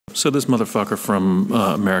So this motherfucker from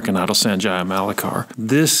American Idol, Sanjaya Malakar,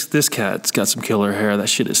 this cat's got some killer hair. That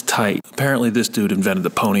shit is tight. Apparently this dude invented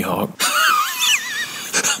the Ponyhawk.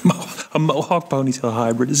 A Mohawk ponytail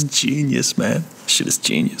hybrid is genius, man. Shit is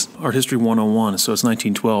genius. Art History 101, so it's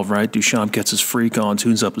 1912, right? Duchamp gets his freak on,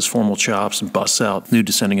 tunes up his formal chops, and busts out Nude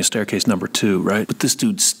Descending a Staircase #2, right? But this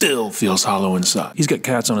dude still feels hollow inside. He's got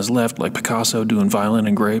cats on his left, like Picasso doing violin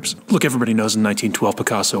and grapes. Look, everybody knows in 1912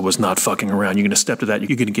 Picasso was not fucking around. You're gonna step to that,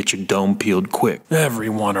 you're gonna get your dome peeled quick.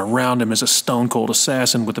 Everyone around him is a stone-cold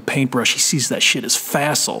assassin with a paintbrush. He sees that shit as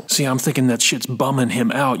facile. See, I'm thinking that shit's bumming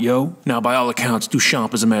him out, yo. Now, by all accounts,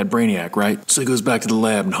 Duchamp is a mad brainiac, right? So he goes back to the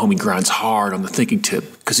lab and homie grinds hard on the thinking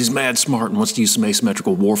tip because he's mad smart and wants to use some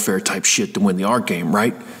asymmetrical warfare type shit to win the art game,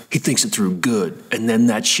 right? He thinks it through good, and then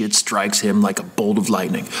that shit strikes him like a bolt of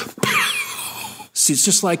lightning. See, it's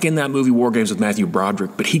just like in that movie Wargames with Matthew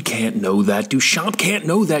Broderick, but he can't know that. Duchamp can't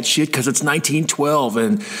know that shit because it's 1912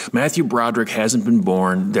 and Matthew Broderick hasn't been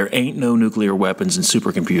born. There ain't no nuclear weapons and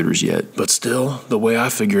supercomputers yet. But still, the way I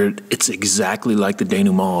figure it, it's exactly like the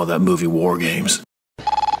denouement of that movie Wargames.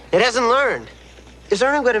 It hasn't learned. Is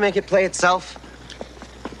there any way to make it play itself?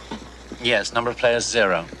 Yes, number of players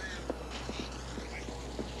 0.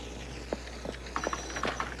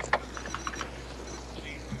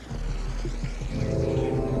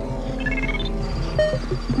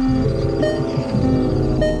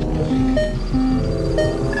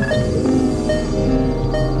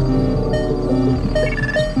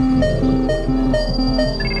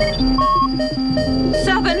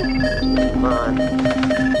 Come on.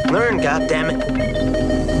 Learn, goddammit.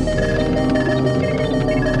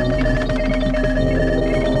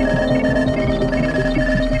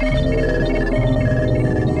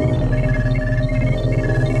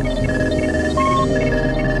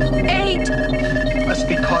 Must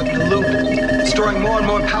be caught in the loop, storing more and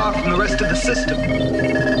more power from the rest of the system.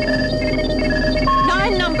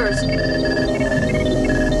 9 numbers. 10,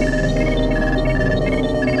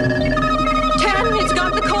 it's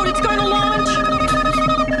got the code, it's going to launch.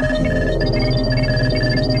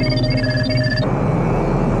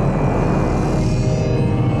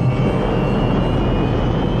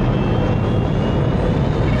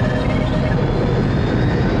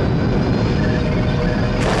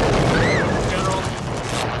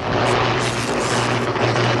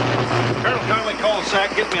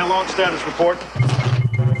 Get me a launch status report.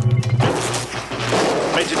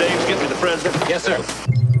 Major Dave, get me the president. Yes, sir.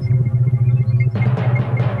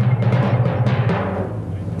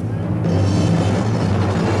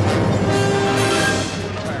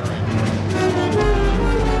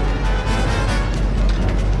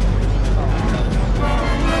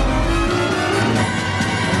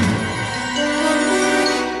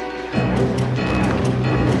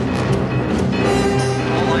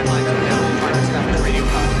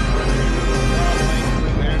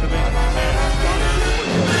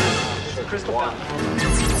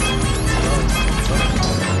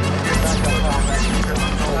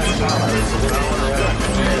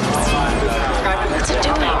 What's it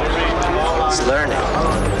doing? It's learning.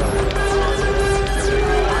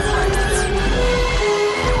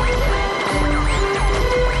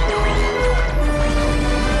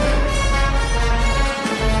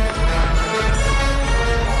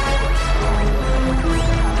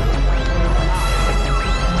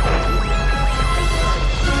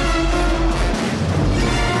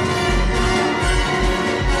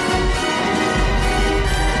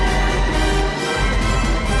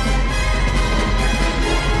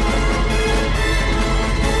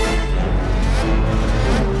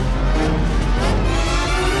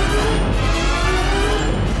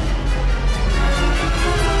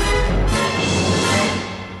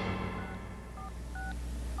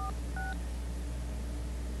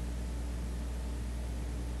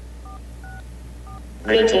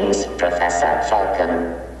 Greetings, Professor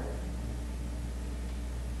Falcon.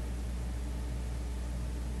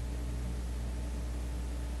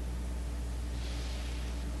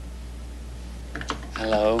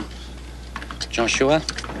 Hello, Joshua.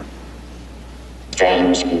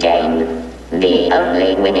 Strange game. The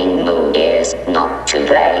only winning move is not to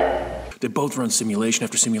play. They both run simulation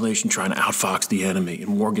after simulation trying to outfox the enemy in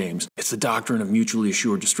Wargames. It's the doctrine of mutually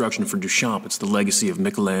assured destruction for Duchamp. It's the legacy of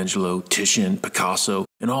Michelangelo, Titian, Picasso,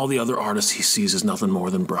 and all the other artists he sees as nothing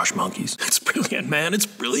more than brush monkeys. It's brilliant, man. It's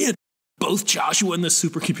brilliant. Both Joshua and the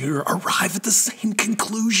supercomputer arrive at the same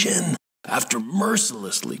conclusion. After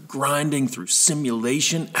mercilessly grinding through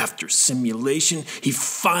simulation after simulation, he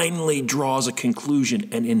finally draws a conclusion,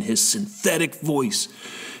 and in his synthetic voice,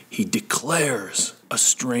 he declares a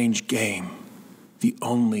strange game. The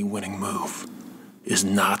only winning move is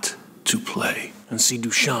not to play. And see,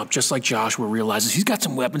 Duchamp, just like Joshua, realizes he's got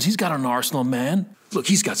some weapons, he's got an arsenal, man. Look,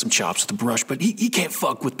 he's got some chops with the brush, but he can't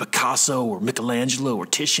fuck with Picasso or Michelangelo or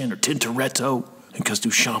Titian or Tintoretto. And because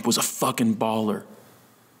Duchamp was a fucking baller,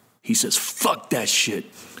 he says, fuck that shit,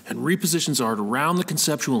 and repositions art around the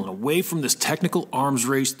conceptual and away from this technical arms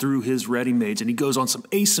race through his Readymades, and he goes on some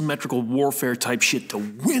asymmetrical warfare type shit to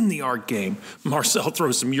win the art game. Marcel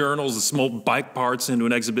throws some urinals and some old bike parts into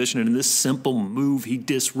an exhibition, and in this simple move, he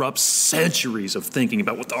disrupts centuries of thinking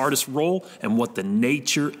about what the artist's role and what the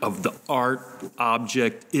nature of the art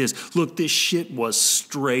object is. Look, this shit was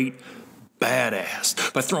straight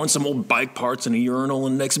badass. By throwing some old bike parts in a urinal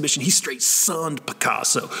in an exhibition, he straight sunned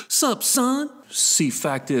Picasso. Sup, son? See,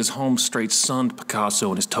 fact is, Holmes straight sunned Picasso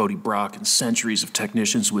and his toady Brock and centuries of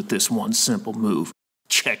technicians with this one simple move.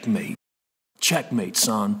 Checkmate. Checkmate,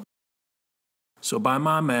 son. So by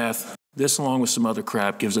my math, this along with some other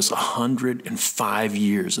crap gives us 105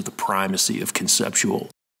 years of the primacy of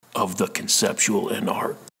the conceptual in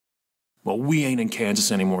art. Well, we ain't in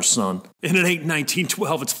Kansas anymore, son. And it ain't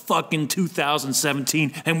 1912, it's fucking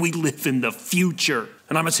 2017, and we live in the future.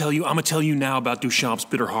 And I'm gonna tell you now about Duchamp's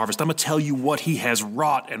bitter harvest. I'm gonna tell you what he has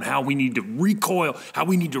wrought and how we need to recoil, how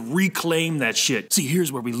we need to reclaim that shit. See,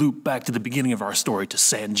 here's where we loop back to the beginning of our story, to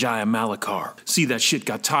Sanjaya Malakar. See, that shit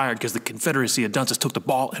got tired because the Confederacy of Dunces took the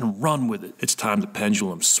ball and run with it. It's time the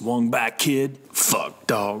pendulum swung back, kid. Fuck,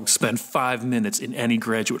 dog. Spend 5 minutes in any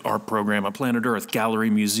graduate art program on planet Earth, gallery,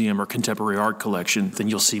 museum, or contemporary art collection, then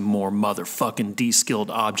you'll see more motherfucking Deskilled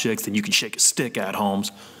objects than you can shake a stick at,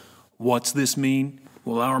 Holmes. What's this mean?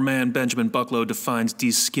 Well, our man Benjamin Buchloh defines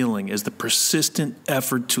de-skilling as the persistent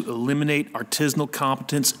effort to eliminate artisanal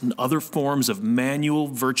competence and other forms of manual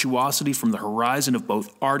virtuosity from the horizon of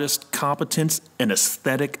both artist competence and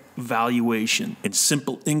aesthetic valuation. In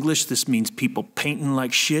simple English, this means people painting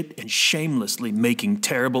like shit and shamelessly making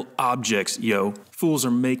terrible objects, yo. Fools are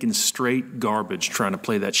making straight garbage trying to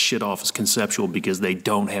play that shit off as conceptual because they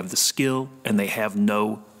don't have the skill and they have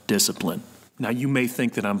no discipline. Now, you may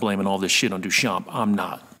think that I'm blaming all this shit on Duchamp. I'm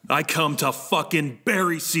not. I come to fucking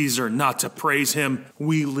bury Caesar, not to praise him.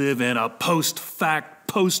 We live in a post-fact,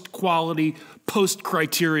 post-quality,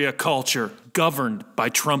 post-criteria culture governed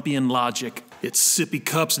by Trumpian logic. It's sippy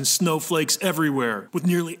cups and snowflakes everywhere, with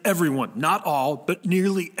nearly everyone, not all, but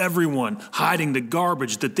nearly everyone, hiding the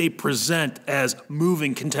garbage that they present as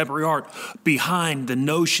moving contemporary art behind the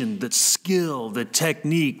notion that skill, that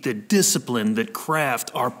technique, that discipline, that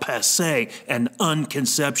craft are passé and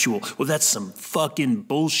unconceptual. Well, that's some fucking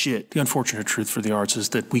bullshit. The unfortunate truth for the arts is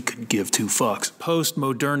that we could give two fucks.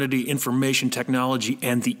 Post-modernity, information technology,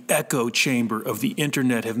 and the echo chamber of the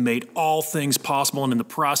internet have made all things possible and in the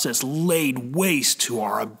process laid waste to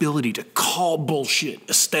our ability to call bullshit,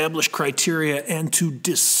 establish criteria, and to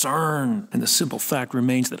discern. And the simple fact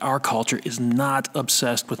remains that our culture is not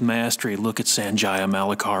obsessed with mastery. Look at Sanjaya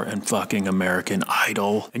Malakar and fucking American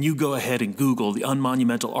Idol. And you go ahead and Google the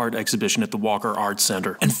Unmonumental Art Exhibition at the Walker Art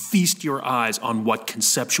Center and feast your eyes on what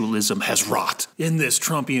conceptualism has wrought. In this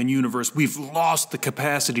Trumpian universe, we've lost the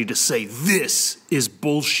capacity to say this is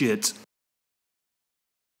bullshit